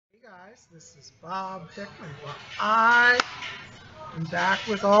Guys, this is Bob Hickman. Well, I am back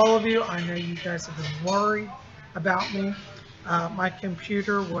with all of you. I know you guys have been worried about me. My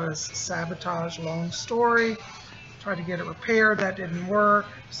computer was sabotaged, long story. Tried to get it repaired, that didn't work,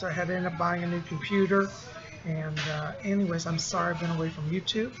 so I had to end up buying a new computer. And anyways, I'm sorry I've been away from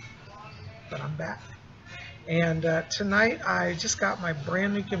YouTube, but I'm back. And tonight I just got my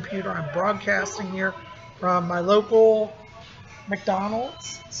brand new computer. I'm broadcasting here from my local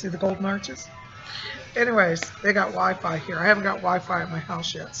McDonald's. See the golden arches? Anyways, they got Wi-Fi here. I haven't got Wi-Fi at my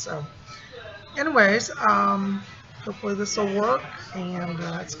house yet. So anyways, hopefully this will work. And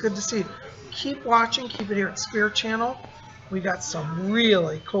it's good to see you. Keep watching. Keep it here at Spirit Channel. We got some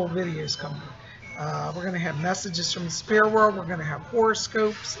really cool videos coming. We're going to have messages from the spirit world. We're going to have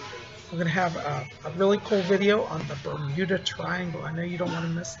horoscopes. We're going to have a really cool video on the Bermuda Triangle. I know you don't want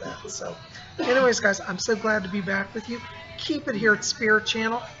to miss that. So anyways, guys, I'm so glad to be back with you. Keep it here at Spirit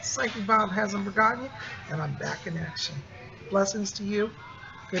Channel. Psychic Bob hasn't forgotten you, and I'm back in action. Blessings to you.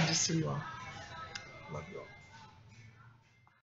 Good to see you all. Love you all.